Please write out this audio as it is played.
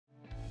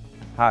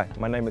Hi,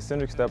 my name is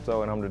Syndric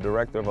Steptoe and I'm the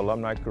Director of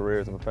Alumni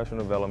Careers and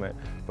Professional Development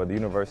for the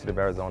University of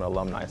Arizona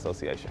Alumni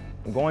Association.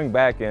 Going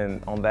back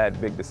on that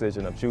big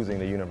decision of choosing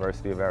the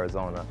University of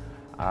Arizona,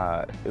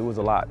 it was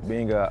a lot.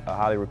 Being a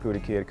highly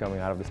recruited kid coming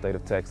out of the state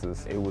of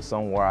Texas, it was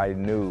somewhere I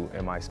knew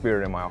in my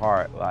spirit and my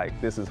heart, like,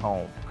 this is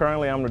home.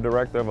 Currently, I'm the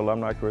Director of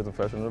Alumni Careers and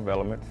Professional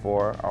Development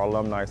for our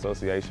Alumni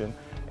Association,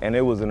 and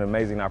it was an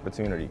amazing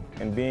opportunity.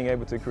 And being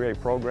able to create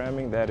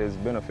programming that is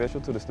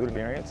beneficial to the student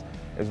experience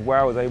is where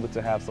I was able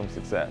to have some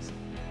success.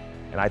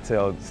 And I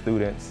tell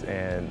students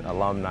and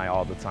alumni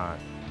all the time,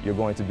 you're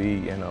going to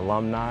be an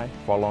alumni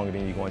far longer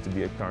than you're going to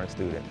be a current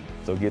student.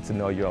 So get to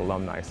know your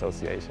alumni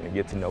association and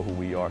get to know who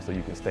we are so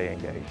you can stay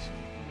engaged.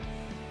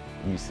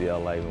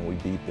 UCLA, when we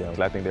beat them,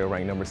 I think they were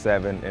ranked number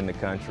 7 in the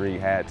country,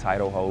 had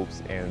title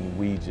hopes, and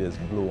we just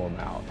blew them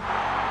out.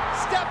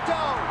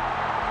 Steptoe,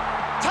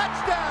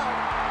 touchdown!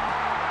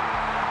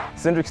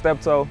 Syndric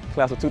Steptoe,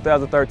 class of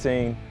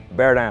 2013,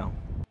 bear down.